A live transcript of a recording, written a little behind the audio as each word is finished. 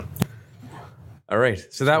All right.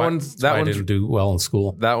 So that one's didn't do well in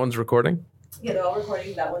school. That one's recording? Yeah, they're all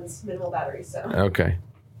recording. That one's minimal battery, so. Okay.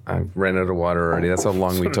 I ran out of water already. That's how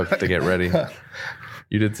long we took to get ready.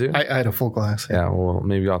 You did too? I had a full glass. Yeah, well,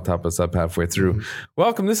 maybe I'll top us up halfway through.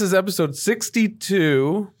 Welcome. This is episode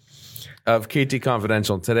 62 of KT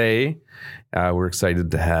Confidential. Today, we're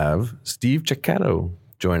excited to have Steve Ceccato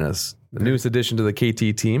join us, the newest addition to the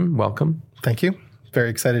KT team. Welcome. Thank you. Very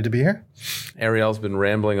excited to be here. Ariel's been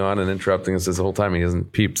rambling on and interrupting us this whole time. He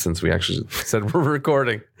hasn't peeped since we actually said we're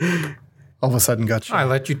recording. All of a sudden got you. I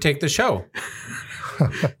let you take the show.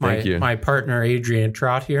 Thank you. My partner, Adrian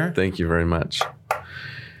Trott here. Thank you very much.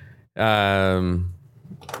 Sorry,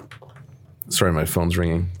 my phone's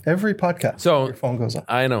ringing. Every podcast, So your phone goes off.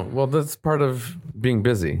 I know. Well, that's part of being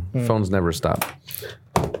busy. Phones never stop.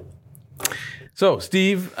 So,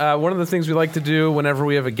 Steve, one of the things we like to do whenever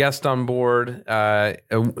we have a guest on board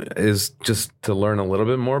is just to learn a little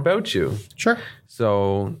bit more about you. Sure.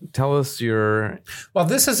 So, tell us your... Well,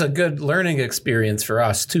 this is a good learning experience for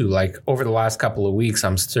us too. Like over the last couple of weeks,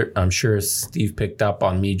 I'm sure Steve picked up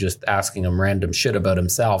on me just asking him random shit about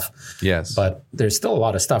himself. Yes. But there's still a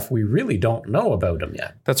lot of stuff we really don't know about him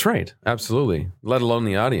yet. That's right. Absolutely. Let alone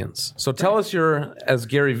the audience. So tell us your, as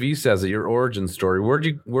Gary Vee says it, your origin story.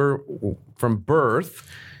 Where from birth,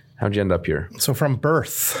 how'd you end up here? So from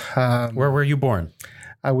birth, Where were you born?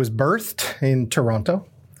 I was birthed in Toronto.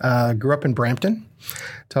 Grew up in Brampton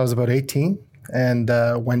till I was about 18 and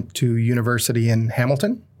went to university in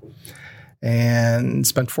Hamilton and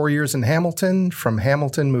spent 4 years in Hamilton. From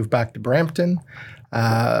Hamilton, moved back to Brampton,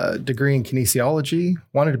 degree in kinesiology.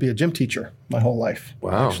 Wanted to be a gym teacher my whole life.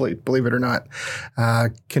 Wow. Actually, believe it or not.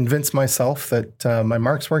 Convinced myself that my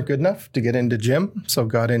marks weren't good enough to get into gym. So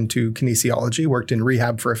got into kinesiology, worked in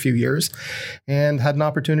rehab for a few years and had an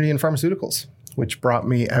opportunity in pharmaceuticals, which brought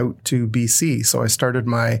me out to BC. So I started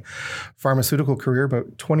my pharmaceutical career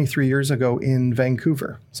about 23 years ago in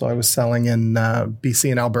Vancouver. So I was selling in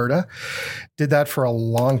BC and Alberta. Did that for a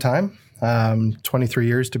long time, 23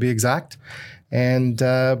 years to be exact. And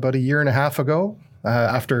about a year and a half ago,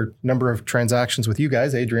 after a number of transactions with you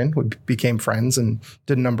guys, Adrian, we became friends and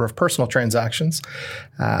did a number of personal transactions.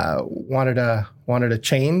 Wanted a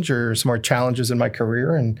change or some more challenges in my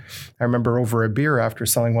career. And I remember over a beer after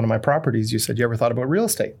selling one of my properties, you said, "You ever thought about real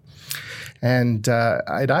estate?" And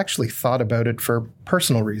I'd actually thought about it for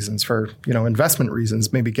personal reasons, for investment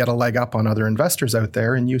reasons, maybe get a leg up on other investors out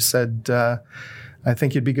there. And you said, "I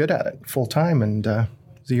think you'd be good at it full time." And it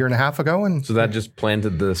was a year and a half ago, and So that just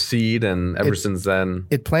planted the seed, and ever since then...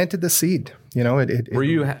 it planted the seed. Were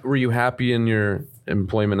you happy in your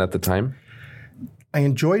employment at the time? I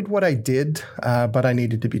enjoyed what I did, but I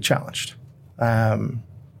needed to be challenged.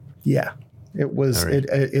 It was. Right.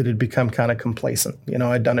 It had become kind of complacent.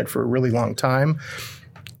 I'd done it for a really long time.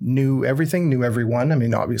 Knew everything, knew everyone. I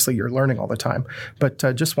mean, obviously, you're learning all the time, but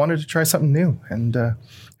just wanted to try something new. And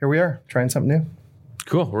here we are, trying something new.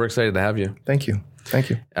 Cool. We're excited to have you. Thank you.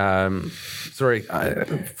 Sorry,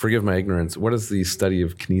 forgive my ignorance. What is the study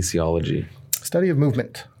of kinesiology? Study of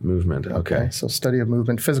movement. Movement. Okay. So study of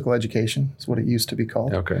movement, physical education is what it used to be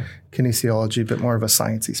called. Okay. Kinesiology, a bit more of a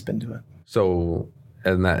sciencey spin to it. So,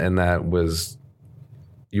 and that was,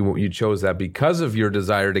 you chose that because of your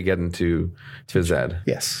desire to get into phys ed.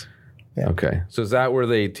 Yes. Yeah. Okay. So is that where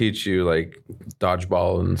they teach you like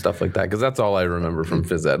dodgeball and stuff like that? Because that's all I remember from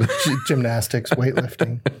phys ed. Gymnastics,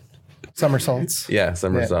 weightlifting, somersaults. Yeah,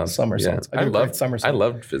 somersaults. Somersaults. Yeah. I loved somersaults. I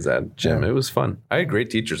loved phys ed gym. Yeah. It was fun. I had great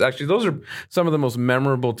teachers. Actually, those are some of the most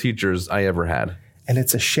memorable teachers I ever had. And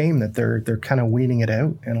it's a shame that they're kind of weaning it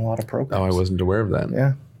out in a lot of programs. Oh, I wasn't aware of that.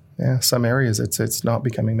 Yeah. Some areas it's not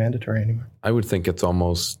becoming mandatory anymore. I would think it's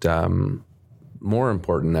almost more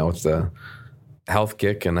important now with the health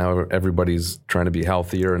kick and now everybody's trying to be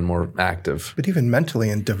healthier and more active. But even mentally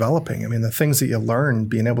and developing, I mean, the things that you learn,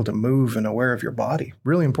 being able to move and aware of your body,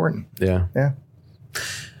 really important. Yeah. Yeah.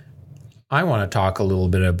 I want to talk a little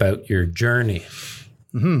bit about your journey.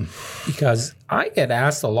 Because I get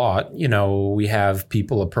asked a lot, we have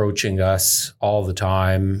people approaching us all the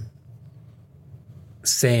time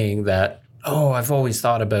saying that, "Oh, I've always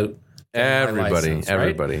thought about getting my license," right?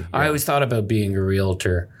 Everybody. Yeah. I always thought about being a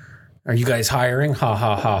realtor. Are you guys hiring? Ha,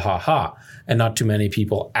 ha, ha, ha, ha. And not too many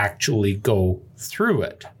people actually go through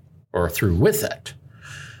it or through with it.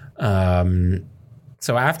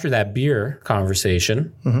 So after that beer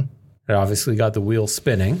conversation, it obviously got the wheel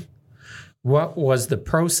spinning. What was the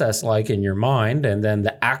process like in your mind? And then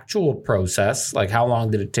the actual process, like how long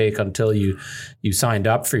did it take until you signed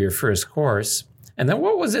up for your first course? And then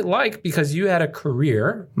what was it like? Because you had a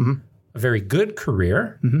career a very good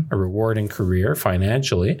career, a rewarding career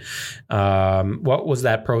financially. What was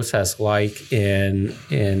that process like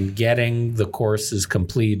in getting the courses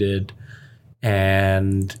completed?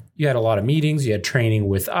 And you had a lot of meetings, you had training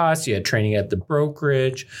with us, you had training at the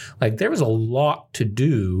brokerage. Like there was a lot to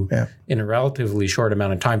do in a relatively short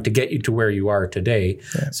amount of time to get you to where you are today.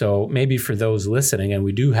 Yeah. So maybe for those listening, and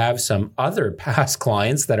we do have some other past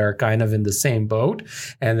clients that are kind of in the same boat.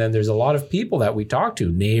 And then there's a lot of people that we talk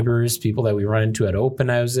to, neighbors, people that we run into at open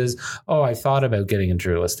houses. Oh, I thought about getting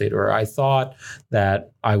into real estate, or I thought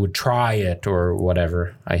that I would try it or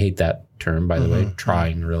whatever. I hate that term, by the way,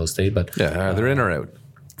 trying real estate, but they're in or out.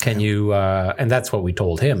 Can you, and that's what we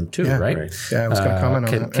told him too, right? Yeah, I was going to comment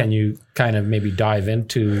on that. Can you kind of maybe dive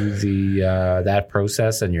into the that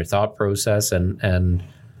process and your thought process and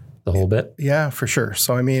the whole bit? Yeah, for sure.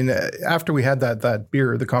 So, I mean, after we had that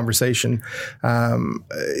beer, the conversation,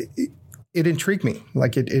 it intrigued me.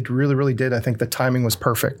 Like it really, really did. I think the timing was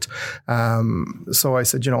perfect. So I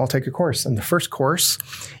said, I'll take a course. And the first course,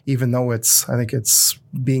 even though I think it's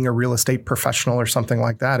being a real estate professional or something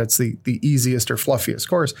like that, it's the easiest or fluffiest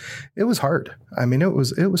course. It was hard. I mean, it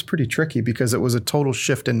was pretty tricky because it was a total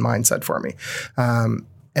shift in mindset for me.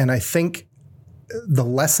 And I think the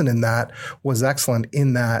lesson in that was excellent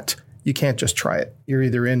in that you can't just try it. You're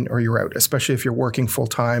either in or you're out, especially if you're working full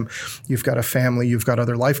time, you've got a family, you've got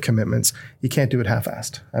other life commitments. You can't do it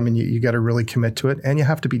half-assed. I mean, you got to really commit to it, and you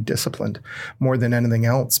have to be disciplined more than anything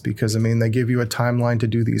else because, I mean, they give you a timeline to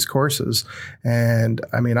do these courses. And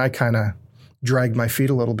I mean, I kind of dragged my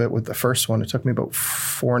feet a little bit with the first one. It took me about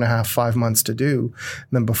 4.5, 5 months to do.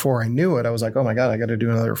 And then before I knew it, I was like, oh my God, I got to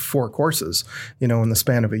do another 4 courses, in the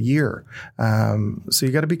span of a year. So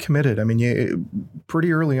you got to be committed. I mean,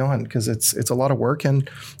 pretty early on because it's a lot of work and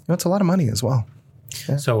it's a lot of money as well.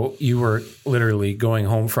 Yeah. So you were literally going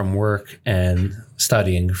home from work and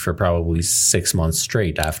studying for probably 6 months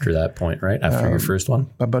straight after that point, right? After your first one?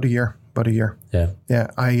 About a year. Yeah.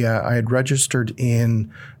 Yeah. I had registered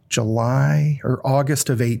in July or August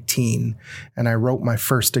of 18, and I wrote my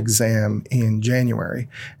first exam in January.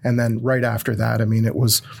 And then right after that, I mean, it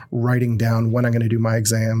was writing down when I'm going to do my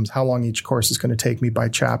exams, how long each course is going to take me by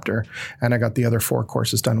chapter. And I got the other 4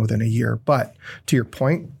 courses done within a year. But to your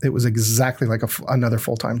point, it was exactly like another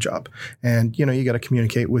full-time job. And, you got to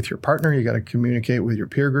communicate with your partner. You got to communicate with your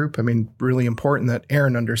peer group. I mean, really important that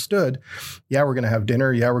Aaron understood, we're going to have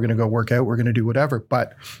dinner. We're going to go work out. We're going to do whatever.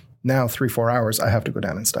 But now 3-4 hours, I have to go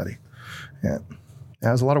down and study. Yeah.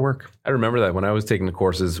 That was a lot of work. I remember that when I was taking the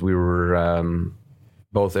courses, we were,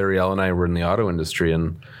 both Ariel and I were in the auto industry,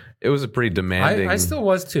 and it was a pretty demanding. I still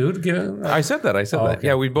was too. I said that. Okay.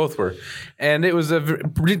 Yeah, we both were. And it was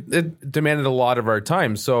it demanded a lot of our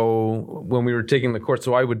time. So when we were taking the course,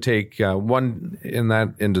 so I would take one in that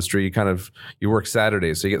industry, you work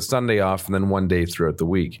Saturdays. So you get Sunday off and then 1 day throughout the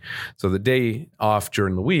week. So the day off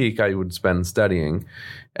during the week, I would spend studying.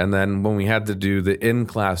 And then when we had to do the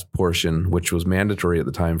in-class portion, which was mandatory at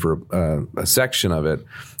the time for a section of it,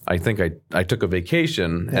 I think I took a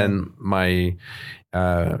vacation and my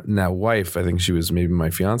now wife, I think she was maybe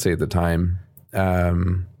my fiance at the time,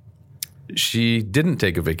 she didn't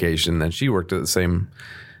take a vacation and she worked at the same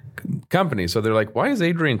company. So they're like, why is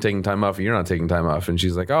Adrian taking time off and you're not taking time off? And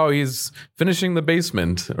she's like, oh, he's finishing the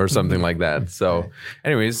basement or something like that. So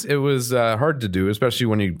anyways, it was hard to do, especially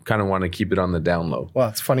when you kind of want to keep it on the down low. Well,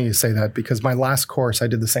 it's funny you say that because my last course, I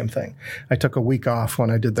did the same thing. I took a week off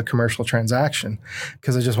when I did the commercial transaction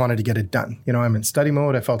because I just wanted to get it done. I'm in study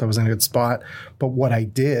mode. I felt I was in a good spot. But what I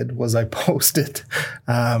did was I posted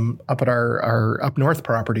up at our up north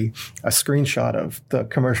property, a screenshot of the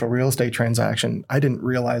commercial real estate transaction. I didn't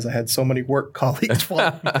realize I had so many work colleagues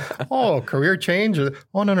follow me. Oh, career change?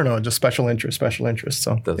 Oh, no, just special interest.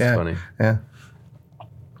 So that's funny. Yeah.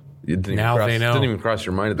 They know. Didn't even cross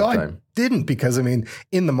your mind at the time. I didn't because, I mean,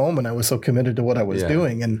 in the moment, I was so committed to what I was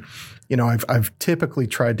doing. And, I've typically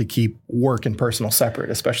tried to keep work and personal separate,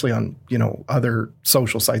 especially on, other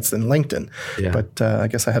social sites than LinkedIn. Yeah. But I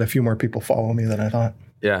guess I had a few more people follow me than I thought.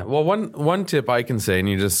 Yeah. Well, one tip I can say, and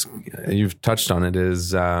you've touched on it,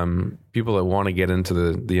 is people that want to get into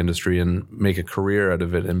the industry and make a career out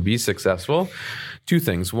of it and be successful. 2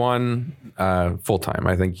 things. One, full-time.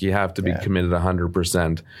 I think you have to be committed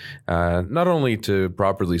 100%, not only to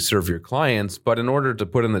properly serve your clients, but in order to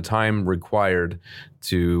put in the time required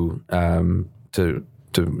to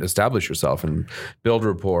establish yourself and build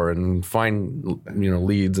rapport and find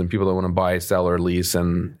leads and people that want to buy, sell, or lease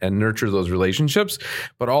and nurture those relationships,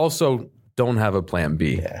 but also don't have a plan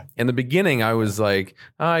B. Yeah. In the beginning, I was like,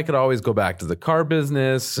 I could always go back to the car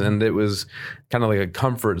business, and it was kind of like a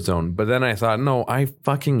comfort zone. But then I thought, no, I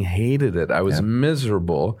fucking hated it. I was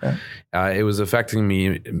miserable. Yeah. It was affecting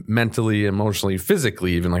me mentally, emotionally,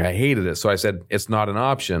 physically, even. Like, I hated it. So I said, it's not an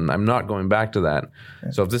option. I'm not going back to that. Yeah.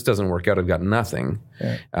 So if this doesn't work out, I've got nothing.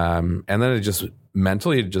 Yeah. And then it just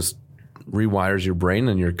rewires your brain,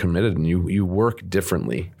 and you're committed, and you work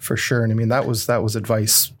differently. For sure. And I mean, that was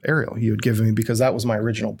advice, Ariel, you had given me, because that was my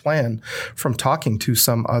original plan from talking to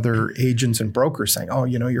some other agents and brokers saying, oh,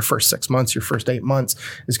 your first 6 months, your first 8 months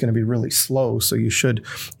is going to be really slow. So you should,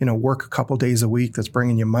 work a couple days a week that's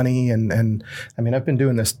bringing you money. And I mean, I've been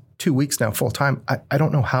doing this 2 weeks now full time. I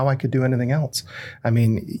don't know how I could do anything else. I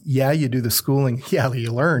mean, yeah, you do the schooling. Yeah,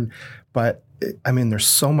 you learn. But I mean, there's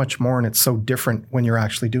so much more, and it's so different when you're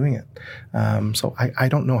actually doing it. So I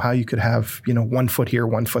don't know how you could have, 1 foot here,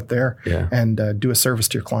 1 foot there, and do a service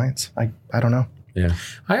to your clients. I don't know. Yeah.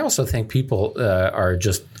 I also think people are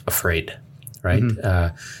just afraid, right?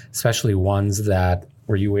 Mm-hmm. Especially ones that,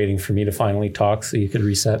 were you waiting for me to finally talk so you could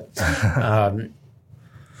reset? And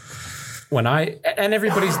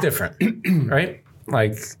everybody's different, right?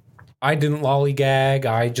 Like, I didn't lollygag.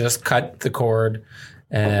 I just cut the cord.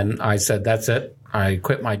 And I said, that's it. I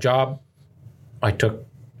quit my job. I took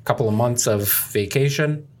a couple of months of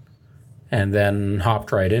vacation and then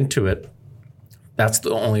hopped right into it. That's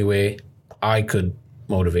the only way I could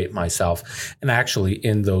motivate myself. And actually,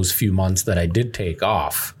 in those few months that I did take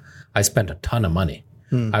off, I spent a ton of money.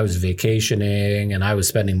 I was vacationing, and I was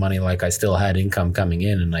spending money like I still had income coming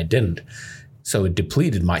in, and I didn't. So it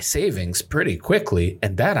depleted my savings pretty quickly,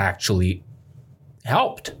 and that actually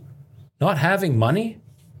helped. Not having money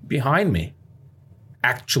behind me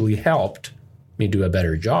actually helped me do a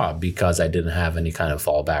better job, because I didn't have any kind of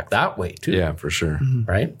fallback that way too. Yeah, for sure.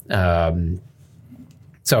 Right.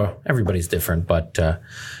 So everybody's different, but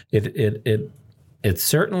it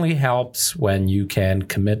certainly helps when you can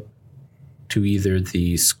commit to either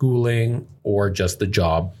the schooling or just the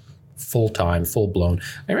job full time, full blown.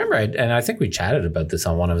 I remember, and I think we chatted about this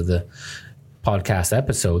on one of the podcast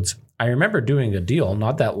episodes. I remember doing a deal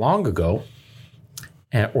not that long ago,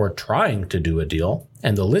 or trying to do a deal,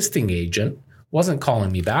 and the listing agent wasn't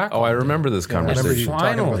calling me back. Oh, I remember this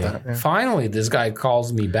conversation. Finally, this guy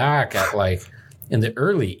calls me back at in the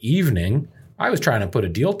early evening. I was trying to put a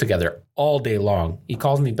deal together all day long. He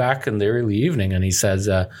calls me back in the early evening, and he says,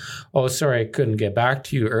 oh, sorry, I couldn't get back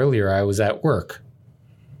to you earlier. I was at work.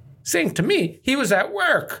 Saying to me, he was at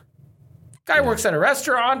work. Guy works at a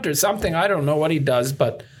restaurant or something. I don't know what he does,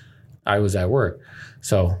 but I was at work.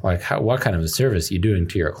 So, what kind of a service are you doing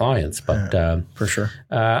to your clients? But for sure.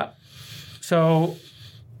 So,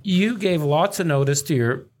 you gave lots of notice to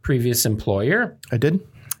your previous employer. I did.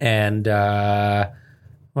 And,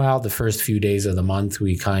 the first few days of the month,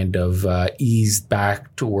 we kind of eased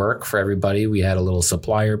back to work for everybody. We had a little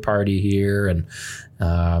supplier party here, and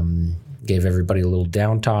gave everybody a little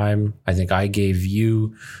downtime. I think I gave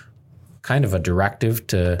you kind of a directive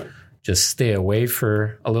to just stay away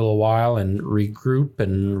for a little while and regroup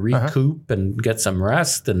and recoup and get some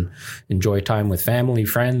rest and enjoy time with family,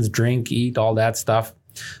 friends, drink, eat, all that stuff.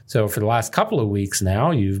 So for the last couple of weeks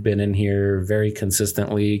now, you've been in here very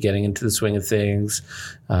consistently, getting into the swing of things.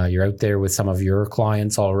 You're out there with some of your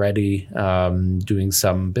clients already, doing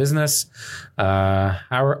some business.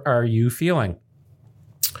 How are you feeling?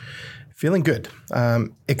 Feeling good.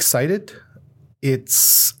 Excited.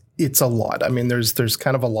 It's a lot. I mean, there's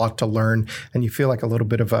kind of a lot to learn, and you feel like a little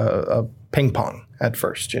bit of a ping pong at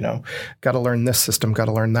first, got to learn this system, got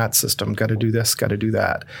to learn that system, got to do this, got to do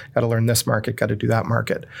that, got to learn this market, got to do that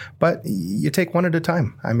market. But you take one at a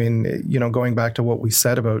time. I mean, going back to what we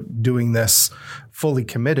said about doing this fully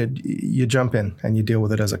committed, you jump in and you deal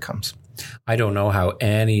with it as it comes. I don't know how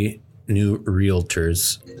any new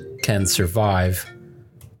realtors can survive.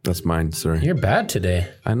 That's mine, sorry. You're bad today.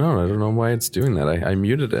 I know. I don't know why it's doing that. I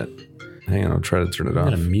muted it. Hang on, I'll try to turn it off.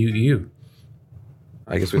 I'm going to mute you.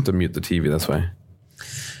 I guess we have to mute the TV. That's why.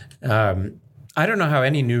 I don't know how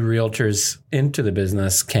any new realtors into the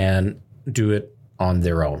business can do it on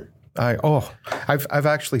their own. I've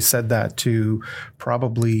actually said that to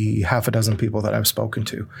probably half a dozen people that I've spoken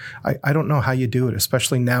to. I don't know how you do it,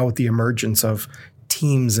 especially now with the emergence of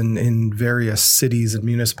teams in various cities and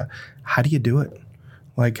municipalities. How do you do it?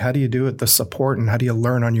 How do you do it? The support, and how do you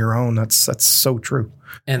learn on your own? That's so true.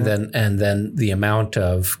 And then the amount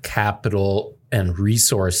of capital and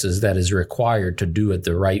resources that is required to do it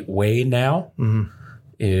the right way now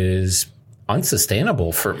is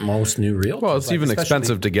unsustainable for most new realtors. Well, it's even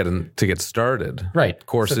expensive to get started. Right.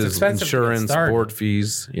 Courses, so insurance, board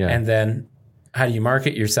fees. Yeah. And then how do you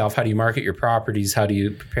market yourself? How do you market your properties? How do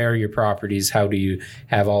you prepare your properties? How do you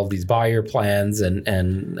have all of these buyer plans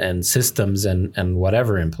and systems and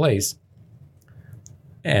whatever in place?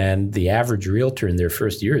 And the average realtor in their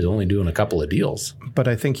first year is only doing a couple of deals. But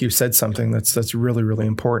I think you said something that's really, really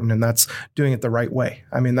important, and that's doing it the right way.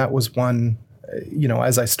 I mean, that was one,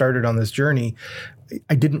 as I started on this journey,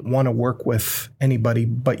 I didn't want to work with anybody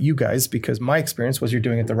but you guys because my experience was you're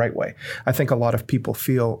doing it the right way. I think a lot of people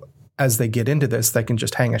feel as they get into this, they can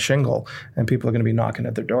just hang a shingle and people are going to be knocking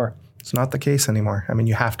at their door. It's not the case anymore. I mean,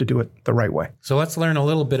 you have to do it the right way. So let's learn a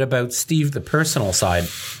little bit about Steve, the personal side.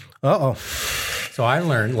 Uh-oh. So I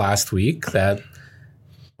learned last week that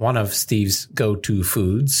one of Steve's go-to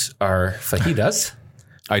foods are fajitas.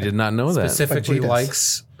 I did not know that. Specifically Fajitas.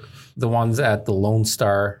 likes the ones at the Lone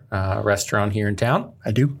Star restaurant here in town.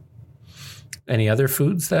 I do. Any other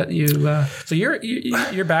foods that you... So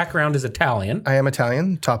your background is Italian. I am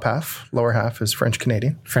Italian, top half. Lower half is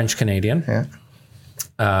French-Canadian. French-Canadian.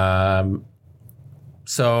 Yeah.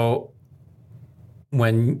 So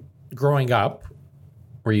when growing up,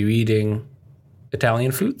 were you eating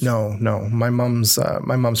Italian foods? No. My mom's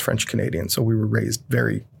French-Canadian, so we were raised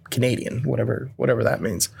very Canadian, whatever that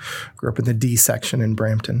means. Grew up in the D section in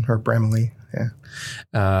Brampton or Bramalea.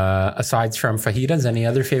 Yeah. Aside from fajitas, any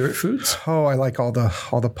other favorite foods? Oh, I like all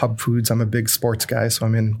the pub foods. I'm a big sports guy, so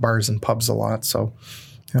I'm in bars and pubs a lot. So,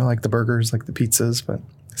 I like the burgers, like the pizzas, but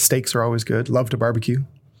steaks are always good. Love to barbecue.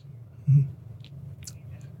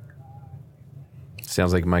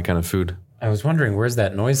 Sounds like my kind of food. I was wondering, where's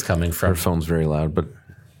that noise coming Our from? phone's very loud, but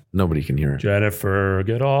nobody can hear it. Jennifer,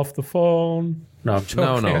 get off the phone. No, I'm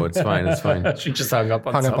joking. No, it's fine. It's fine. She just hung up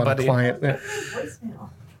on Hung up on a somebody. client. Yeah.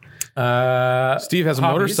 Voicemail. Steve has a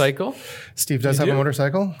Hobbies? motorcycle. Steve does have do? a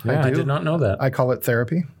motorcycle. Yeah, I do. did not know that. I call it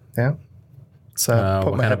therapy. Yeah. It's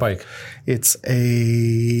What kind of bike? It's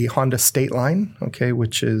a Honda State Line, okay,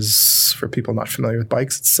 which is, for people not familiar with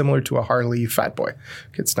bikes, it's similar to a Harley Fat Boy.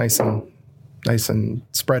 It's nice and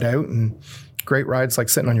spread out and great rides, like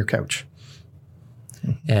sitting on your couch.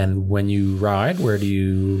 And when you ride, where do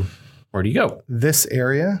you go? This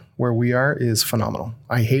area where we are is phenomenal.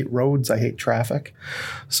 I hate roads. I hate traffic.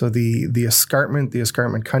 So the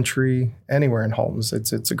escarpment country, anywhere in Holmes,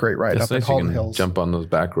 it's a great ride It's up in nice you Halton can Hills. jump on those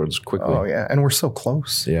back roads quickly. Oh yeah, and we're so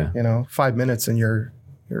close. Yeah. 5 minutes and you're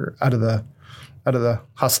out of the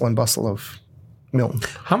hustle and bustle of Milton.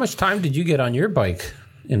 How much time did you get on your bike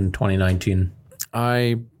in 2019?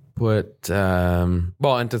 I put, and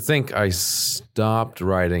to think I stopped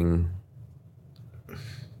riding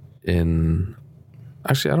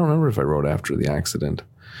actually, I don't remember if I rode after the accident.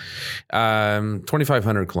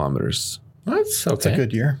 2,500 kilometers. That's It's okay. a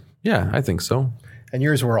good year. Yeah, I think so. And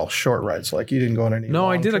yours were all short rides. Like you didn't go on any. No,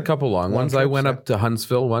 I long did a trip? couple long ones. I trips, went yeah. up to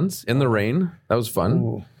Huntsville once in the rain. That was fun.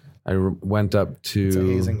 Ooh, Went up it's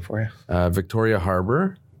hazing to for you. Victoria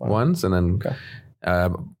Harbor once, and then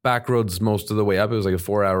Okay. back roads most of the way up. It was like a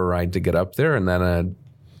 4-hour ride to get up there, and then a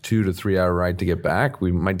 2 to 3 hour ride to get back.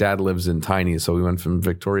 My dad lives in Tiny, so we went from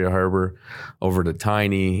Victoria Harbor over to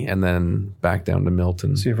Tiny, and then back down to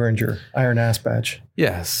Milton. So you've earned your Iron Ass badge.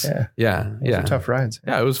 Yes, Yeah. yeah, Those are tough rides.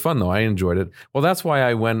 Yeah, it was fun though. I enjoyed it. Well, that's why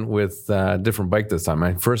I went with a different bike this time.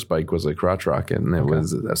 My first bike was a crotch rocket, and it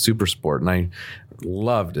was a super sport, and I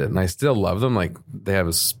loved it, and I still love them. Like they have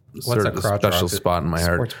a sort a of a crotch special rocket? spot in my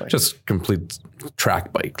Sports heart. bike. Just complete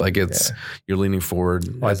track bike. Like it's you're leaning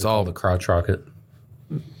forward. Why is It's it all called a crotch rocket?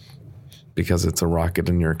 because it's a rocket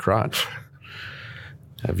in your crotch.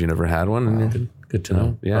 Have you never had one? Good to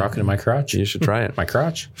know. Yeah. Rocket in my crotch. You should try it. My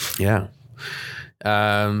crotch. Yeah.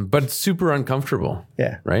 But it's super uncomfortable,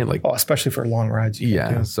 Yeah. right? Like, Oh, especially for long rides. You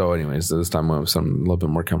can't yeah. do. So anyways, this time I was something a little bit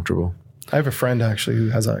more comfortable. I have a friend actually who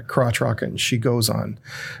has a crotch rocket and she goes on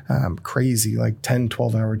crazy, like 10,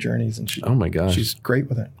 12-hour journeys. And Oh my gosh. she's great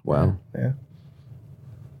with it. Wow. Yeah.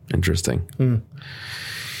 Interesting.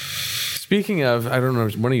 Speaking of, I don't know,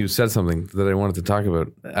 one of you said something that I wanted to talk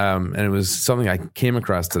about, and it was something I came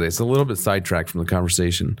across today. It's a little bit sidetracked from the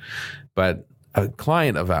conversation, but a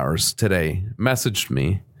client of ours today messaged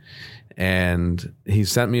me, and he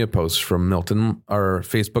sent me a post from Milton, our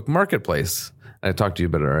Facebook Marketplace. I talked to you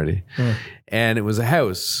about it already, and it was a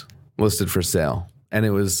house listed for sale, and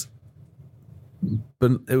it was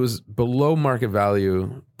below market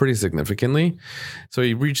value pretty significantly. So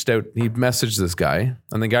he reached out, he messaged this guy,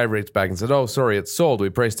 and the guy writes back and said, "Oh, sorry, it's sold. We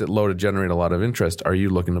priced it low to generate a lot of interest. Are you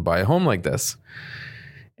looking to buy a home like this?"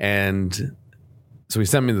 And so he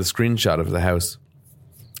sent me the screenshot of the house.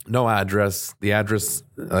 No address. The address,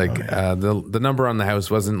 the number on the house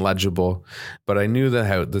wasn't legible, but I knew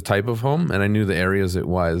the type of home, and I knew the areas it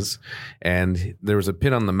was. And there was a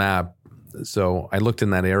pin on the map So I looked in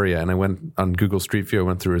that area and I went on Google Street View. I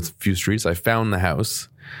went through a few streets. I found the house.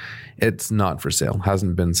 It's not for sale.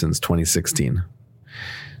 Hasn't been since 2016.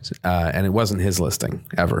 And it wasn't his listing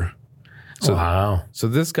ever. So, Wow. So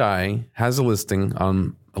this guy has a listing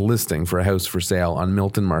for a house for sale on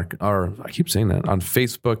Milton Market, or I keep saying that, on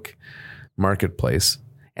Facebook Marketplace.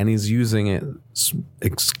 And he's using it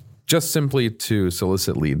just simply to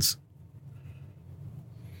solicit leads.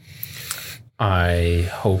 I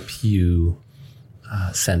hope you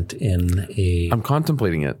sent in a... I'm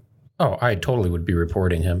contemplating it. Oh, I totally would be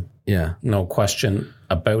reporting him. Yeah. No question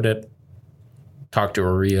about it. Talk to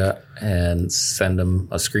Aria and send him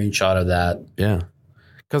a screenshot of that. Yeah.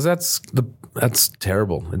 Because that's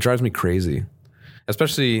terrible. It drives me crazy.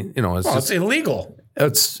 Especially, It's illegal.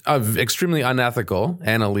 It's extremely unethical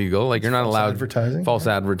and illegal. Like you're not allowed false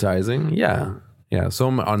advertising. Yeah. Yeah. So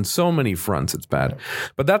on so many fronts, it's bad.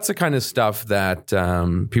 But that's the kind of stuff that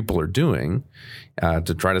people are doing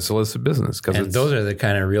to try to solicit business. And those are the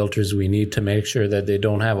kind of realtors we need to make sure that they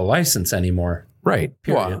don't have a license anymore. Right.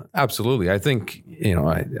 Period. Well, absolutely. I think, I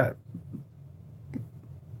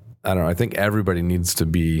don't know. I think everybody needs to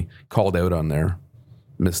be called out on their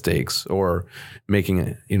mistakes or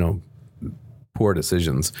making, poor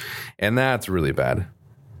decisions. And that's really bad.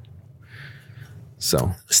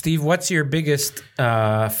 So, Steve, what's your biggest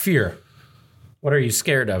fear? What are you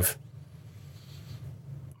scared of?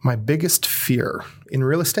 My biggest fear in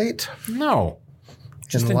real estate? No.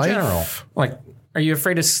 Just in life? general. Like, are you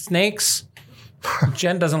afraid of snakes?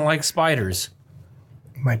 Jen doesn't like spiders.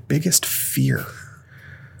 My biggest fear.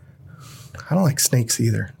 I don't like snakes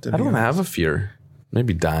either. I don't have a fear.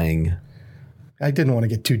 Maybe dying. I didn't want to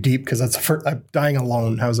get too deep because I'm dying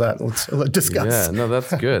alone. How's that? Let's discuss. Yeah, no,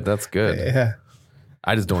 that's good. That's good. Yeah.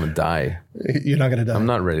 I just don't want to die. You're not going to die. I'm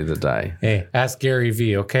not ready to die. Hey, ask Gary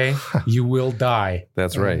Vee, okay? You will die.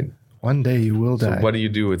 That's right. One day you will die. So what do you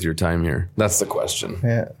do with your time here? That's the question.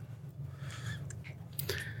 Yeah.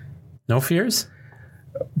 No fears?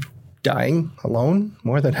 Dying alone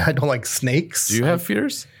more than I don't like snakes. Do you have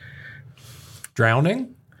fears?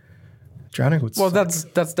 Drowning? Drowning would Well,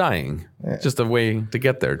 suck. that's dying. Just a way to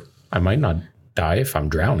get there. I might not die if I'm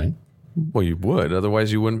drowning. Well, you would.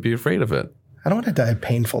 Otherwise, you wouldn't be afraid of it. I don't want to die a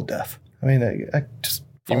painful death. I mean, I just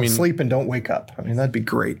fall asleep and don't wake up. I mean, that'd be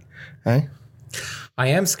great. Eh? I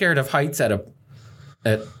am scared of heights at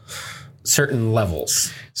certain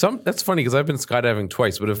levels. That's funny because I've been skydiving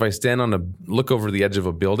twice, but if I look over the edge of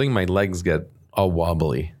a building, my legs get all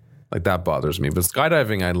wobbly. Like that bothers me. But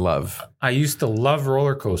skydiving, I love. I used to love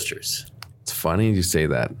roller coasters. It's funny you say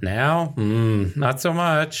that. Now, not so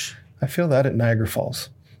much. I feel that at Niagara Falls.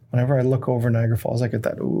 Whenever I look over Niagara Falls, I get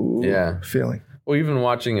that feeling. Well, even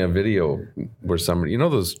watching a video where somebody,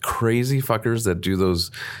 those crazy fuckers that do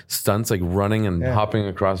those stunts, like running and hopping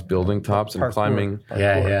across building tops and climbing.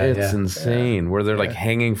 It's insane. Where they're like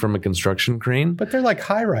hanging from a construction crane. But they're like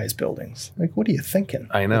high-rise buildings. Like, what are you thinking?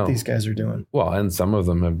 I know what these guys are doing. Well, and some of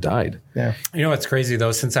them have died. Yeah. You know what's crazy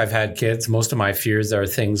though? Since I've had kids, most of my fears are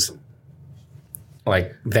things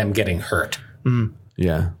like them getting hurt.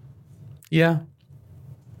 Yeah. Yeah.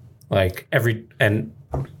 Like and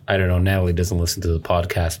I don't know, Natalie doesn't listen to the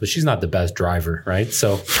podcast, but she's not the best driver, right?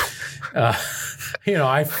 So,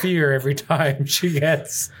 I fear every time she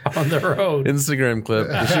gets on the road. Instagram clip.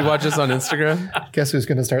 Does she watch us on Instagram? Guess who's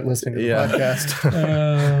going to start listening to the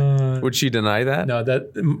podcast? Would she deny that? No,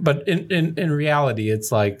 but in reality,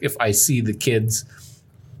 it's like if I see the kids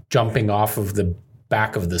jumping off of the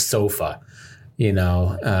back of the sofa,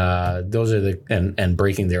 those are and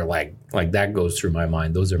breaking their leg. Like that goes through my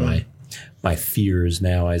mind. Those are my fears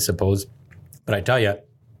now, I suppose. But I tell you,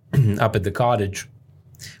 up at the cottage,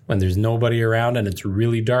 when there's nobody around and it's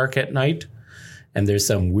really dark at night and there's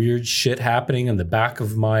some weird shit happening in the back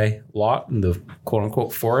of my lot in the quote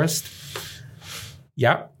unquote forest.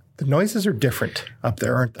 Yeah. The noises are different up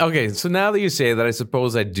there, aren't they? Okay, so now that you say that, I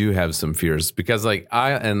suppose I do have some fears because like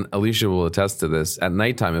I and Alicia will attest to this. At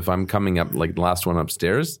nighttime, if I'm coming up like the last one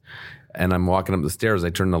upstairs and I'm walking up the stairs, I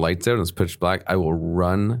turn the lights out and it's pitch black, I will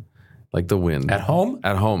run like the wind. At home?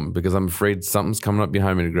 At home, because I'm afraid something's coming up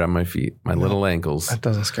behind me to grab my feet, my little ankles. That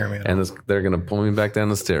doesn't scare me at all. And they're going to pull me back down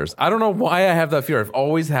the stairs. I don't know why I have that fear. I've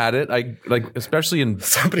always had it. Especially in...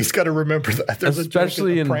 Somebody's got to remember that. There's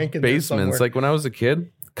especially a in basements. Like when I was a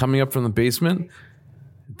kid, coming up from the basement,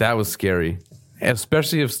 that was scary.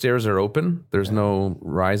 Especially if stairs are open, there's no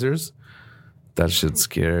risers. That shit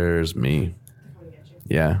scares me.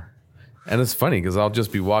 Yeah. And it's funny because I'll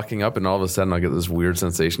just be walking up and all of a sudden I'll get this weird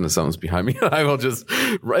sensation that something's behind me. And I will just,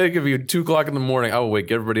 it could be 2 o'clock in the morning. I will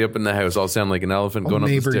wake everybody up in the house. I'll sound like an elephant going up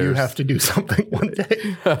the stairs. Neighbor, you have to do something one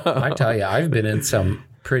day. I tell you, I've been in some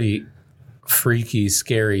pretty freaky,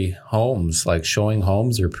 scary homes, like showing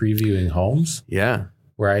homes or previewing homes, Yeah.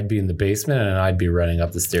 where I'd be in the basement and I'd be running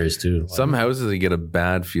up the stairs too. Like, Some houses you get a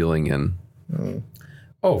bad feeling in.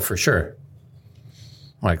 oh, for sure.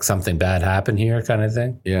 Like something bad happened here kind of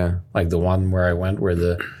thing. Yeah. Like the one where I went where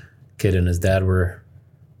the kid and his dad were,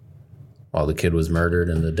 well, the kid was murdered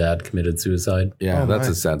and the dad committed suicide. Yeah. Oh, That's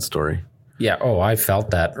my. a sad story. Yeah. Oh, I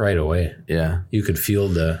felt that right away. Yeah. You could feel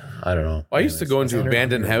I don't know. I used to go into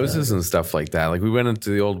abandoned houses and stuff like that. Like we went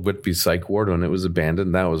into the old Whitby psych ward when it was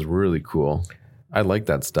abandoned. That was really cool. I like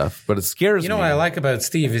that stuff, but it scares You me. know what I like about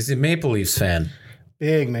Steve is he's a Maple Leafs fan.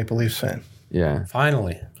 Big Maple Leafs fan. Yeah.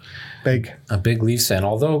 Finally, Big. a big Leafs fan.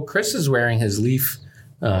 Although Chris is wearing his Leaf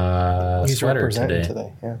He's sweater representing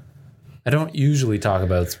today. Yeah. I don't usually talk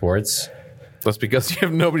about sports. That's because you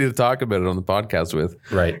have nobody to talk about it on the podcast with.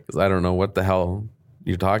 Right. Because I don't know what the hell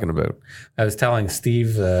you're talking about. I was telling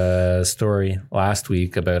Steve a story last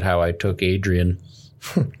week about how I took Adrian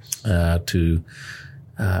to,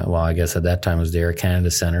 well, I guess at that time it was the Air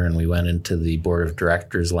Canada Centre, and we went into the board of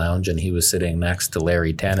directors lounge, and he was sitting next to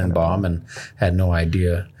Larry Tannenbaum and had no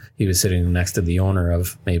idea he was sitting next to the owner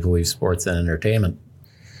of Maple Leaf Sports and Entertainment.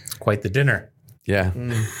 Quite the dinner. Yeah.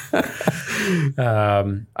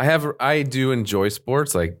 I do enjoy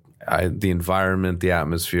sports, like the environment, the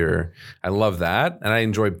atmosphere. I love that. And I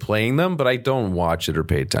enjoy playing them, but I don't watch it or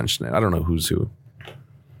pay attention to it. I don't know who's who.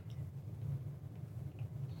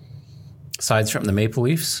 Aside from the Maple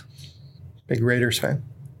Leafs, Big Raiders fan.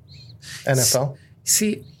 NFL.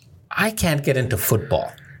 see, I can't get into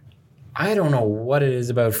football. I don't know what it is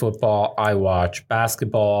about football. I watch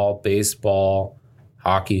basketball, baseball,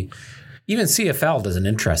 hockey. Even CFL doesn't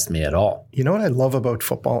interest me at all. You know what I love about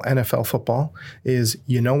football, NFL football, is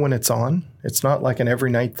you know when it's on. It's not like an every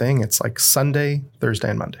night thing. It's like Sunday, Thursday,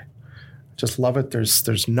 and Monday. Just love it.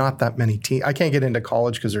 There's not that many teams. I can't get into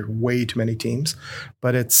college because there are way too many teams,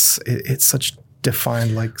 but it's such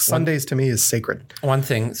defined. Like Sundays to me is sacred. One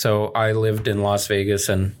thing, so I lived in Las Vegas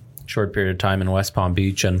and a short period of time in West Palm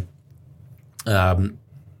Beach, and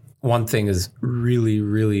one thing is really,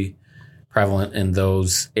 really prevalent in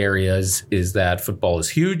those areas is that football is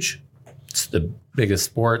huge. It's the biggest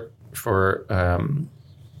sport for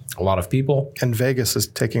a lot of people. And Vegas is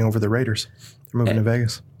taking over the Raiders. They're moving to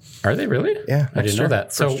Vegas. Are they really? Yeah, I didn't know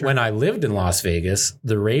that. So when I lived in Las Vegas,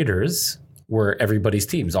 the Raiders were everybody's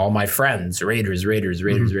teams. All my friends, Raiders.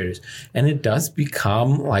 And it does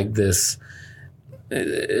become like this,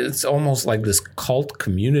 it's almost like this cult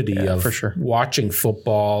community of for sure. watching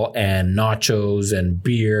football and nachos and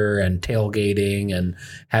beer and tailgating and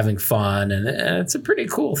having fun. And it's a pretty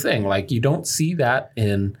cool thing. Like you don't see that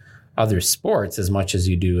in other sports as much as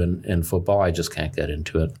you do in football. I just can't get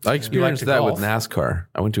into it. I experienced to that golf? with NASCAR.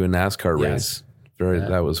 I went to a NASCAR Yes. race.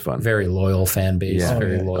 That was fun. Very loyal fan base. Yeah.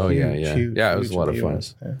 Very loyal. Oh, yeah, yeah. Yeah, it was a lot of fun.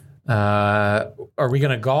 Are we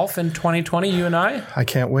going to golf in 2020, you and I? I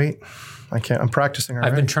can't wait. I'm practicing already.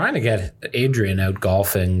 I've been trying to get Adrian out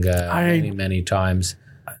golfing many times.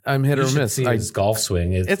 I'm hit You or should miss. see his golf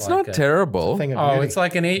swing. It's like not terrible. Thing of Oh, beauty. it's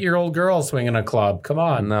like an 8-year-old girl swinging a club. Come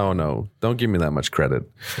on. No. Don't give me that much credit.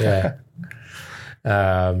 Yeah.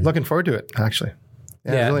 Looking forward to it, actually.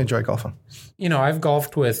 Yeah, I Yeah. really enjoy golfing. You know, I've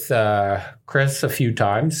golfed with Chris a few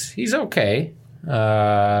times. He's okay.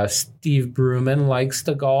 Steve Bruman likes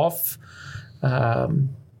to golf.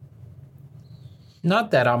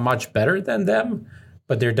 Not that I'm much better than them,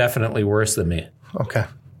 but they're definitely worse than me. Okay.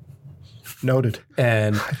 Noted.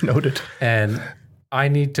 And Noted. and I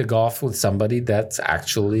need to golf with somebody that's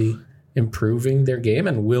actually improving their game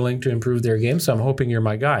and willing to improve their game. So I'm hoping you're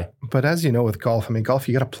my guy. But as you know, with golf, I mean, golf,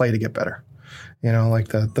 you got to play to get better. You know, like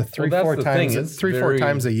the three, that's four the times, thing. It's 4 very-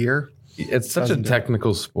 times a year. It's such a Doesn't do it.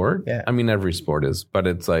 technical sport. Yeah. I mean, every sport is, but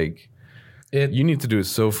it's like you need to do it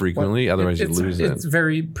so frequently, otherwise you lose it. It's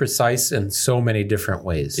very precise in so many different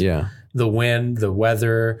ways. Yeah. The wind, the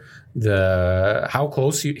weather, how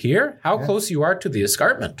close you are to the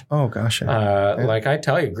escarpment. Oh, gosh. Yeah. Like I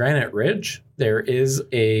tell you, Granite Ridge, there is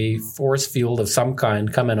a force field of some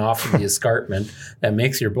kind coming off of the escarpment that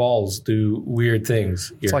makes your balls do weird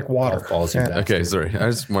things. It's like water. Balls, Yeah. Okay, sorry. I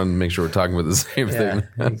just wanted to make sure we're talking about the same thing.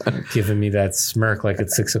 Yeah. Giving me that smirk like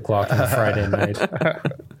it's 6 o'clock on a Friday night.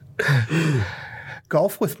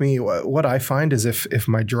 Golf with me, what I find is if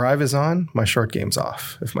my drive is on, my short game's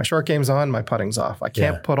off. If my short game's on, my putting's off. I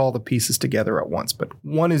can't Yeah. put all the pieces together at once, but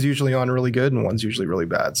one is usually on really good and one's usually really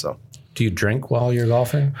bad. So Do you drink while you're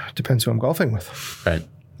golfing? it depends who I'm golfing with. Right.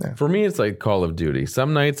 For me, it's like Call of Duty.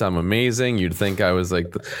 Some nights I'm amazing. You'd think I was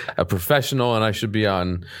like a professional and I should be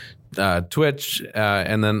on Twitch.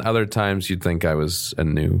 And then other times you'd think I was a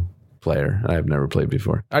new player. I've never played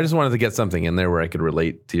before. I just wanted to get something in there where I could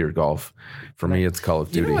relate to your golf. For me, it's Call of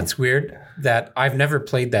You Duty. know what's weird? That I've never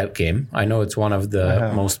played that game. I know it's one of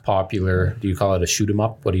the most popular. Do you call it a shoot 'em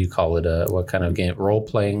up? What do you call it? What kind of game? Role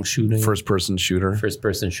playing shooting? First person shooter. First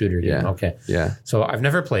person shooter game. Yeah. Okay. Yeah. So I've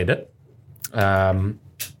never played it.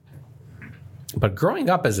 But growing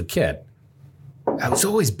up as a kid, I was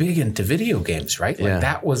always big into video games, right? Like Yeah.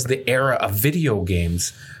 that was the era of video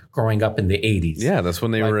games growing up in the 80s. Yeah, that's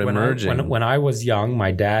when they were emerging. When I was young,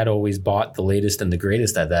 my dad always bought the latest and the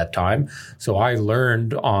greatest at that time. So I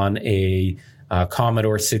learned on a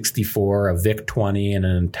Commodore 64, a VIC-20, and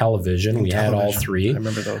a television. We had all three. I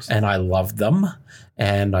remember those. And I loved them.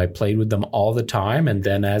 And I played with them all the time. And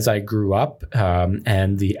then as I grew up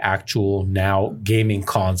and the actual now gaming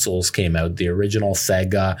consoles came out, the original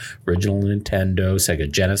Sega, original Nintendo, Sega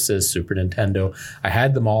Genesis, Super Nintendo, I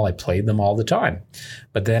had them all. I played them all the time.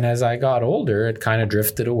 But then as I got older, it kind of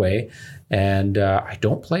drifted away. And I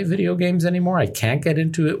don't play video games anymore. I can't get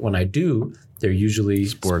into it. When I do, they're usually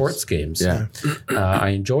sports games. Yeah. I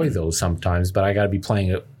enjoy those sometimes, but I got to be playing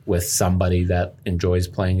it with somebody that enjoys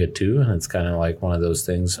playing it too. And it's kind of like one of those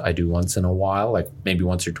things I do once in a while, like maybe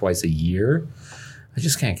once or twice a year. I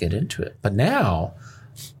just can't get into it. But now,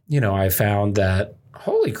 I found that,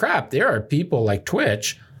 holy crap, there are people like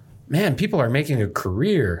Twitch. Man, people are making a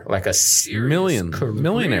career, like a serious career.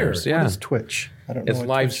 Millionaires. Yeah. What is Twitch? I don't know. It's what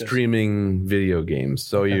live Twitch is. streaming video games.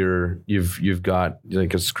 So you've got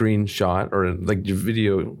like a screenshot or like your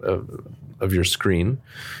video of your screen,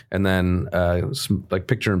 and then some, like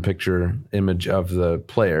picture-in-picture image of the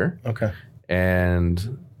player, Okay.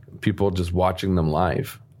 and people just watching them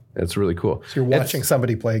live. It's really cool. So you're watching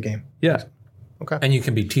somebody play a game. Yeah. Okay. And you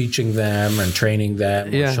can be teaching them and training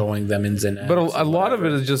them, Yeah. or showing them ins and outs. But a lot of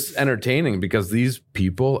it is just entertaining because these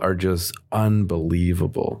people are just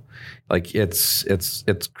unbelievable. Like it's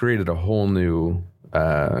created a whole new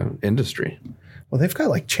industry. Well, they've got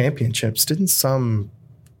like championships. Didn't some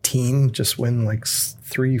teen just win like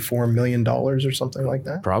 $3-4 million or something like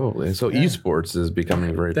that? Probably. So esports is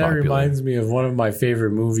becoming very That popular. reminds me of one of my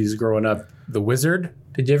favorite movies growing up, The Wizard.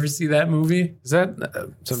 Did you ever see that movie? Is that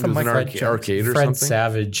something Fred an Jones. arcade or Fred something?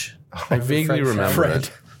 Savage. I vaguely remember Fred.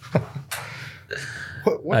 it.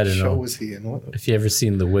 What I don't show know. was he in? If you ever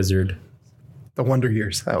seen The Wizard. The Wonder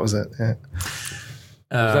Years. That was it. Yeah. Is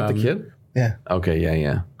that the kid? Yeah. Okay,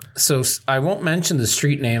 yeah. So I won't mention the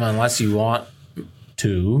street name unless you want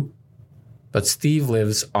to, but Steve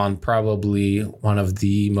lives on probably one of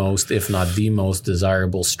the most, if not the most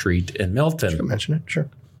desirable street in Can I Milton. mention it? Sure.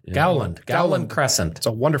 Gowland Crescent. It's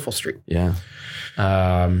a wonderful street. Yeah.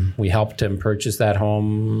 We helped him purchase that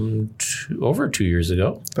home over 2 years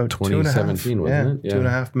ago. About 2017, 2.5. wasn't it? Yeah.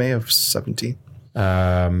 2.5 May of 17.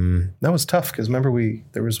 Um, That was tough because remember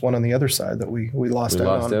there was one on the other side that we lost We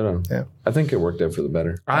out lost on. out on. Yeah. I think it worked out for the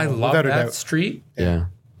better. I love without a that doubt. street. Yeah.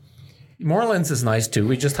 Morelands is nice too.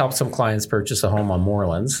 We just helped some clients purchase a home on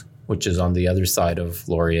Morelands, which is on the other side of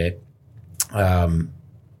Laurier.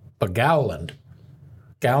 But Gowland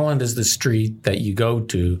is the street that you go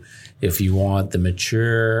to if you want the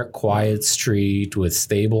mature, quiet street with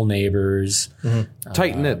stable neighbors.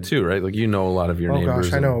 Tight knit too, right? Like a lot of your Oh neighbors.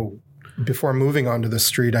 gosh, I know. Before moving onto the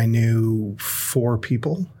street, I knew 4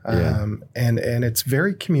 people, and it's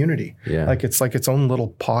very community. Yeah. Like it's its own little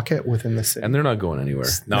pocket within the city. And they're not going anywhere.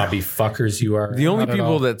 Snobby fuckers you are. The only Not at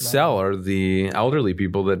people all. that sell are the elderly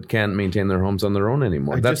people that can't maintain their homes on their own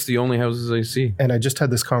anymore. That's just- the only houses I see. And I just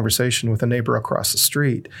had this conversation with a neighbor across the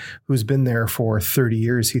street who's been there for 30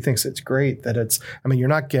 years. He thinks it's great that you're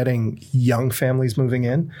not getting young families moving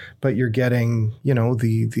in, but you're getting,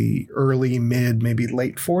 the early, mid, maybe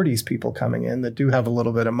late 40s people coming in that do have a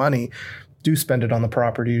little bit of money, do spend it on the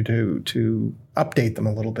property to update them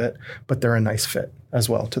a little bit, but they're a nice fit as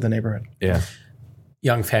well to the neighborhood. Yeah.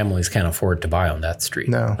 Young families can't afford to buy on that street.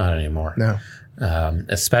 No. Not anymore. No.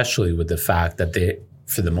 Especially with the fact that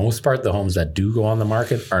for the most part, the homes that do go on the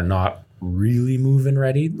market are not really move-in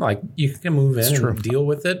ready. Like you can move in and deal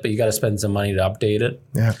with it, but you got to spend some money to update it.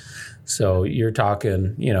 Yeah. So you're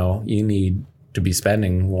talking, you need to be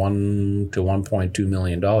spending $1 to $1.2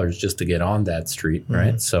 million just to get on that street,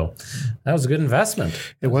 right? So that was a good investment.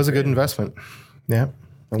 It was a good investment. Yeah.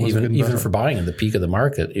 It was a good Even investment. for buying at the peak of the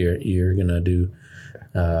market, you're going to do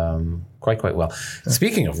quite well.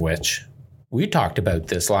 Speaking of which, we talked about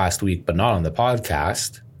this last week, but not on the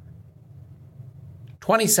podcast.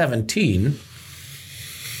 2017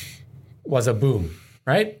 was a boom,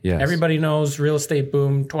 right? Yes. Everybody knows real estate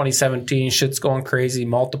boom, 2017, shit's going crazy,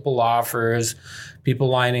 multiple offers, people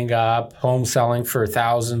lining up, home selling for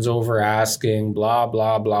thousands over asking, blah,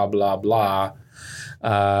 blah, blah, blah, blah.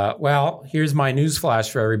 Well, here's my news flash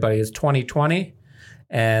for everybody. It's 2020,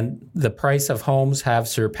 and the price of homes have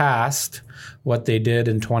surpassed what they did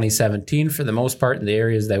in 2017 for the most part in the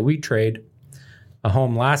areas that we trade. A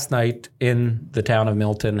home last night in the town of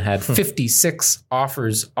Milton had 56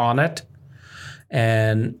 offers on it,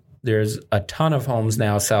 and there's a ton of homes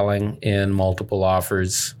now selling in multiple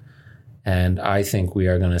offers. And I think we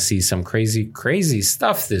are going to see some crazy, crazy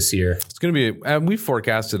stuff this year. It's going to be, we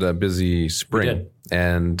forecasted a busy spring,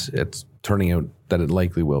 and it's turning out that it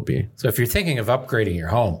likely will be. So if you're thinking of upgrading your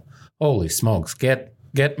home, holy smokes, get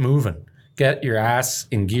moving. Get your ass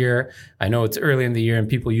in gear. I know it's early in the year and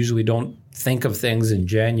people usually don't think of things in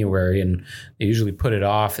January, and they usually put it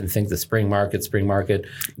off and think the spring market.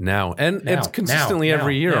 Now. It's consistently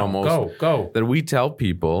every year almost. Go. That we tell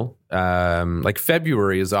people, like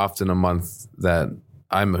February is often a month that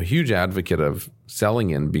I'm a huge advocate of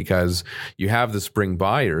selling in, because you have the spring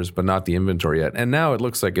buyers, but not the inventory yet. And now it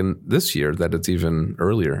looks like in this year that it's even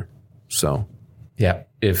earlier. So, yeah.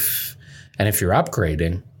 If you're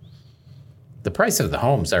upgrading, the price of the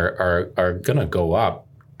homes are going to go up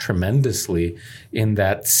tremendously in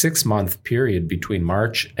that 6-month period between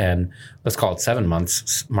March and, let's call it 7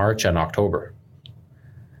 months, March and October.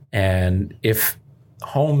 And if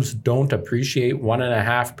homes don't appreciate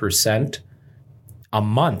 1.5% a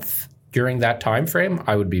month during that time frame,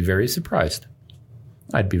 I would be very surprised.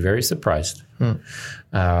 I'd be very surprised.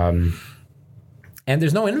 And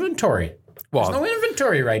there's no inventory. Well, there's no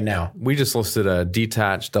inventory right now. We just listed a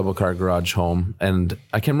detached double-car garage home, and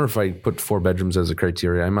I can't remember if I put 4 bedrooms as a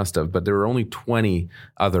criteria. I must have, but there were only 20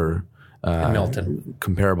 other in Milton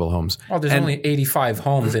comparable homes. Oh, there's only 85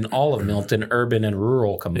 homes in all of Milton, urban and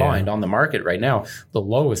rural combined, on the market right now. The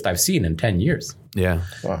lowest I've seen in 10 years. Yeah.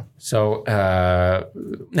 Wow. So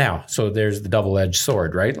so there's the double-edged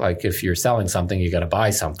sword, right? Like if you're selling something, you got to buy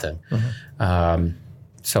something.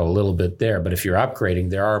 So a little bit there. But if you're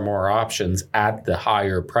upgrading, there are more options at the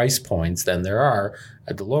higher price points than there are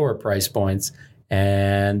at the lower price points.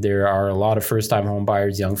 And there are a lot of first-time home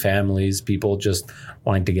buyers, young families, people just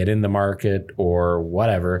wanting to get in the market or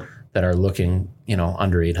whatever that are looking,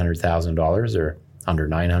 under $800,000 or under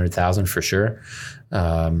 $900,000 for sure.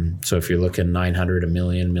 So if you're looking 900, $1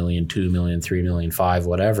 million, $1.2 million, $1.3 million, $1.5 million,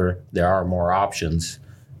 whatever, there are more options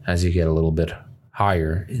as you get a little bit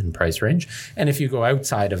higher in price range. And if you go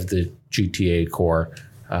outside of the GTA core,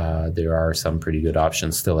 there are some pretty good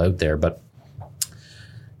options still out there. But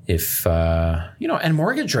if, and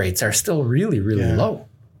mortgage rates are still really, really low.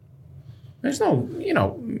 There's no,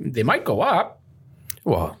 they might go up.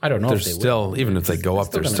 Well, I don't know if they will. Even if they go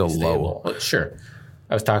up, they're still low. Well, sure.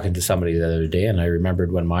 I was talking to somebody the other day, and I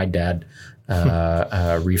remembered when my dad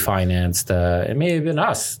refinanced. It may have been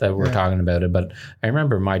us that were talking about it, but I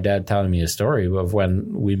remember my dad telling me a story of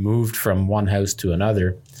when we moved from one house to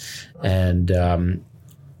another, and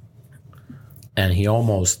he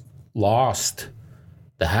almost lost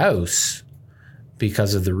the house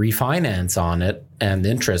because of the refinance on it, and the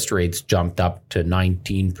interest rates jumped up to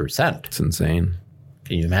 19%. It's insane.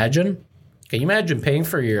 Can you imagine? Can you imagine paying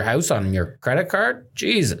for your house on your credit card?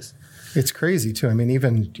 Jesus. It's crazy too. I mean,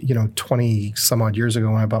 even, 20 some odd years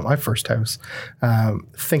ago when I bought my first house,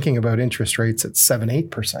 thinking about interest rates at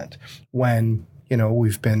 7-8% when,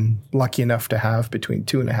 we've been lucky enough to have between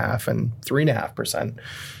 2.5% and 3.5%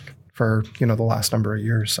 for, the last number of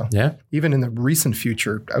years. So even in the recent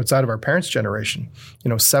future, outside of our parents' generation,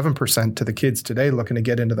 7% to the kids today looking to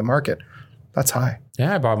get into the market. That's high.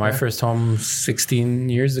 Yeah, I bought my first home 16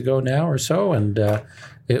 years ago now or so, and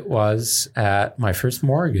it was my first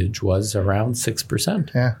mortgage was around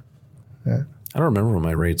 6%. Yeah. I don't remember what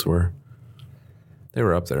my rates were. They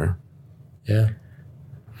were up there. Yeah.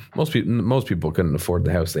 Most people couldn't afford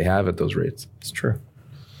the house they have at those rates. It's true.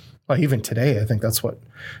 Well, even today, I think that's what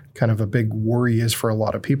kind of a big worry is for a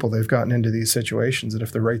lot of people. They've gotten into these situations that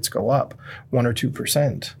if the rates go up 1 or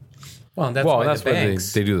 2%. Well, and that's why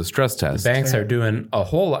they do the stress test. The banks are doing a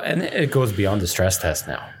whole lot, and it goes beyond the stress test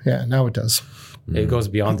now. Yeah, now it does. It goes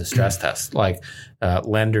beyond the stress test. Like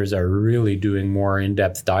lenders are really doing more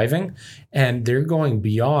in-depth diving, and they're going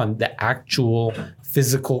beyond the actual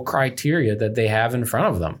physical criteria that they have in front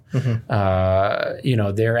of them.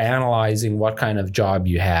 They're analyzing what kind of job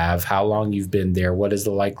you have, how long you've been there, what is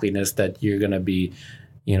the likeliness that you're going to be,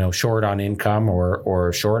 short on income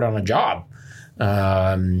or short on a job.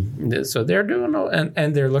 So they're doing,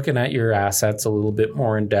 and they're looking at your assets a little bit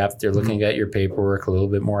more in depth. They're looking at your paperwork a little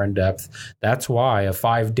bit more in depth. That's why a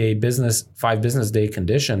 5 business day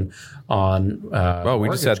condition on. Well, we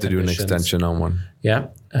just had to do an extension on one. Yeah,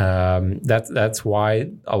 that's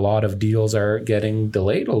why a lot of deals are getting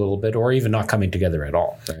delayed a little bit, or even not coming together at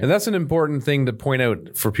all. Right? And that's an important thing to point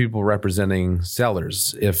out for people representing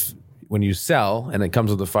sellers. If when you sell and it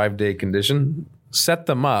comes with a 5-day condition, set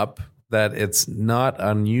them up that it's not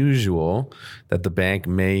unusual that the bank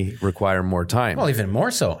may require more time. Well, even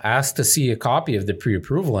more so, ask to see a copy of the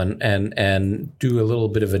pre-approval and do a little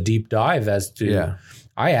bit of a deep dive as to. Yeah.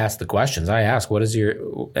 I ask the questions. I ask, what is your,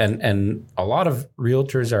 and a lot of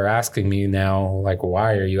realtors are asking me now, like,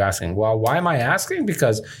 why are you asking? Well, why am I asking?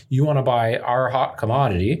 Because you want to buy our hot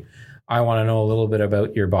commodity. I want to know a little bit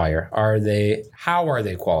about your buyer. How are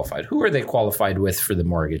they qualified? Who are they qualified with for the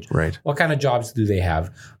mortgage? Right. What kind of jobs do they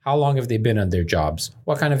have? How long have they been on their jobs?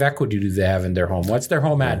 What kind of equity do they have in their home? What's their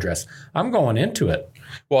home address? I'm going into it.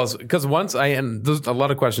 Well, because and there's a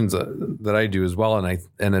lot of questions that I do as well,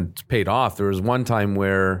 and it's paid off. There was one time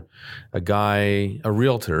where a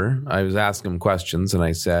realtor, I was asking him questions, and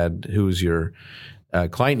I said, "Who's your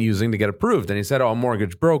client using to get approved?" And he said, "Oh, a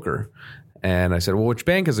mortgage broker." And I said, "Well, which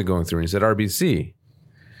bank is it going through?" And he said, "RBC."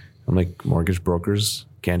 I'm like, mortgage brokers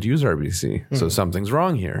can't use RBC, so something's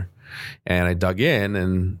wrong here. And I dug in,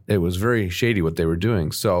 and it was very shady what they were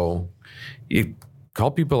doing. So you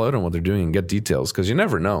call people out on what they're doing and get details, because you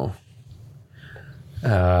never know.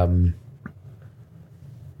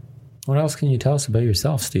 What else can you tell us about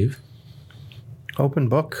yourself, Steve? Open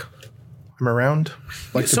book. I'm around.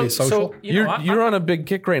 Like to be social. You're on a big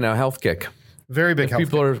kick right now, health kick. Very big.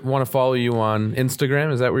 People want to follow you on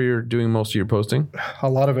Instagram. Is that where you're doing most of your posting? A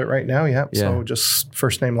lot of it right now, yeah. So just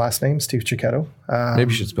first name, last name, Steve Cecchetto.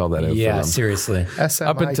 Maybe you should spell that out for them. Seriously.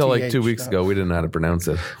 Up until like 2 weeks ago, we didn't know how to pronounce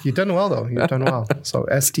it. You've done well, though. You've done well. So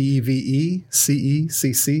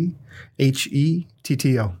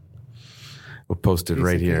STEVECECCHETTO. We'll post it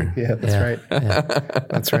right here. Yeah, that's right. Yeah.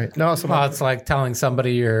 That's right. No, it's like telling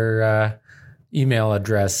somebody your email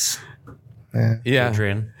address. Yeah.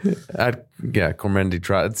 Adrian. Cormendi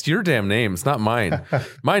Trot. It's your damn name. It's not mine.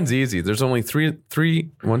 Mine's easy. There's only three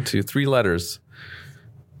letters.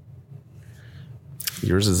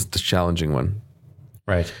 Yours is the challenging one.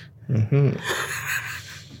 Right. Mm-hmm.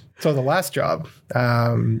 So the last job,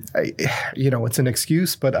 it's an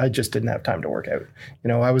excuse, but I just didn't have time to work out.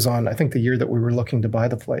 I was on, I think the year that we were looking to buy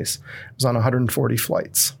the place, I was on 140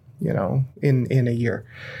 flights, in a year,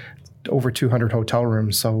 over 200 hotel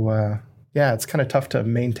rooms. So, it's kind of tough to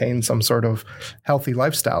maintain some sort of healthy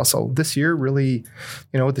lifestyle. So this year really,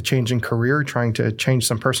 with the change in career, trying to change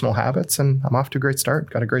some personal habits, and I'm off to a great start.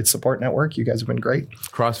 Got a great support network. You guys have been great.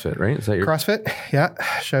 CrossFit, right? Is that your CrossFit? Yeah.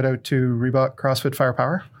 Shout out to Reebok CrossFit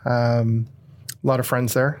Firepower. A lot of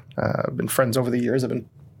friends there. I've been friends over the years. I've been,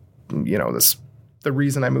 the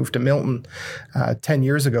reason I moved to Milton 10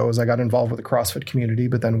 years ago is I got involved with the CrossFit community,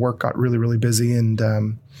 but then work got really, really busy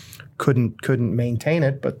and couldn't maintain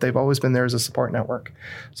it, but they've always been there as a support network.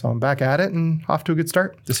 So I'm back at it and off to a good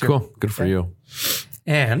start this year. Cool. Good for you.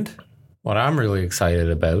 And what I'm really excited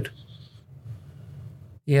about,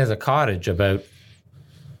 he has a cottage about,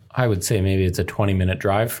 I would say maybe it's a 20-minute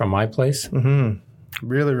drive from my place. Mm-hmm.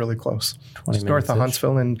 Really, really close. Just north of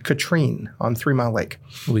Huntsville and Katrine on 3 Mile Lake.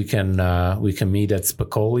 We can meet at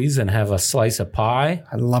Spicoli's and have a slice of pie.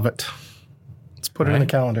 I love it. Let's put it in the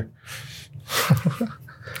calendar.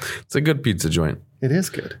 It's a good pizza joint. It is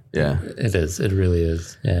good. Yeah. It is. It really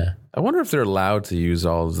is. Yeah. I wonder if they're allowed to use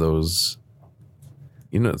all of those,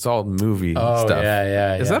 it's all movie stuff.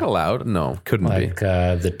 Yeah. Is that allowed? No, couldn't be. Like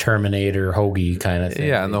the Terminator hoagie kind of thing.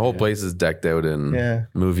 Yeah, and the whole place is decked out in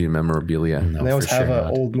movie memorabilia. No, and they always have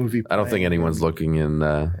an old movie. I don't think anyone's looking in,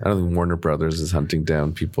 I don't think Warner Brothers is hunting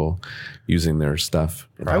down people using their stuff.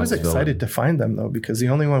 I was excited to find them, though, because the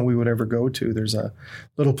only one we would ever go to, there's a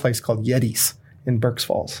little place called Yeti's in Berks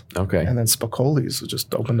Falls. Okay. And then Spicoli's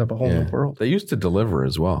just opened up a whole new world. They used to deliver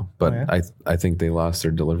as well, but I think they lost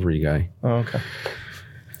their delivery guy. Oh, okay.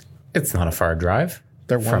 It's not a far drive.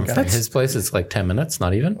 From his place, it's like 10 minutes,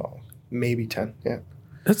 not even. Oh, maybe 10, yeah.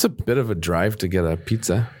 That's a bit of a drive to get a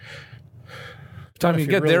pizza. Time you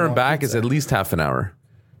get there and back is at least half an hour.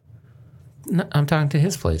 No, I'm talking to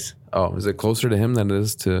his place. Oh, is it closer to him than it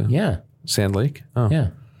is to Sand Lake? Oh. Yeah.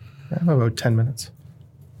 About 10 minutes.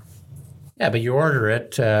 Yeah, but you order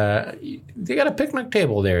it. They got a picnic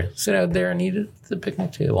table there. Sit out there and eat it at the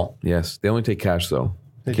picnic table. Yes. They only take cash, though.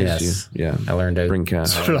 Yes. I learned out. Bring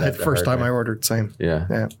cash. The first time I ordered, same.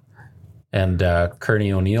 Yeah. And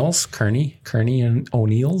Kearney O'Neill's. Kearney and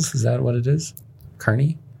O'Neill's. Is that what it is?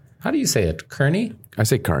 Kearney? How do you say it? Kearney? I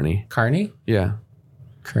say Kearney. Kearney? Yeah.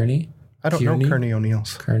 Kearney? I don't know Kearney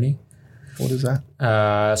O'Neill's. Kearney? What is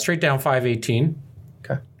that? Straight down 518.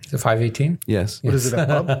 Okay. Is it 518? Yes. What is it, a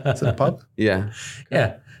pub? Is it a pub? Yeah.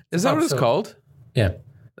 Yeah. Is that what it's called? Yeah.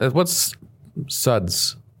 What's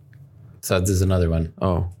Suds? Suds is another one.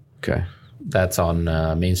 Oh, okay. That's on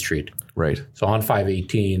Main Street. Right. So on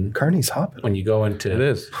 518, Kearney's hopping. when you go into It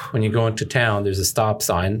is. when you go into town, there's a stop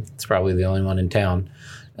sign. It's probably the only one in town.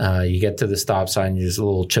 You get to the stop sign. There's a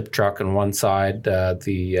little chip truck on one side.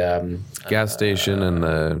 The Gas station and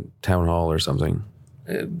the town hall or something.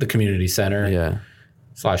 community center Yeah.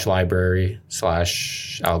 / library /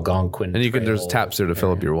 Algonquin. And there's Trail. taps there to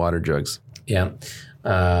fill up your water jugs. Yeah.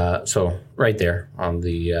 So right there on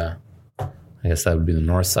the, I guess that would be the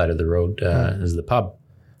north side of the road is the pub.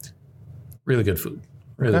 Really good food.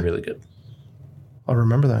 Really, Okay. really good. I'll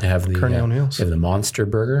remember that. They have the Kearney O'Neill's. They have the Monster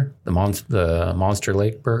Burger, the Monster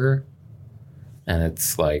Lake Burger, and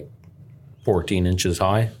it's like 14 inches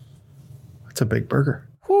high. It's a big burger.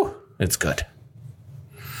 Whew, it's good.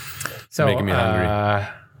 So Making me hungry.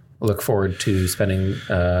 Look forward to spending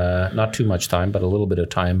not too much time, but a little bit of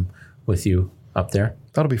time with you up there.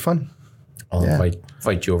 That'll be fun. I'll Yeah.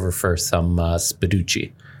 invite you over for some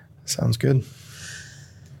spaducci. Sounds good.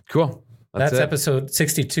 Cool. That's it. episode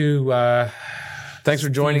 62. Thanks for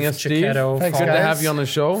joining us, Steve. Chiquetto. Thanks, Good to guys. have you on the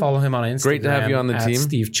show. Follow him on Instagram. Great to have you on the at team.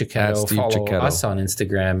 Steve Chiquetto. At Steve Follow Chiquetto. us on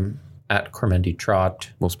Instagram at Cormendi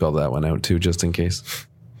Trot, We'll spell that one out too, just in case.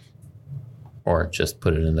 or just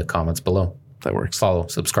put it in the comments below. That works. Follow,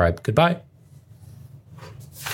 subscribe. Goodbye.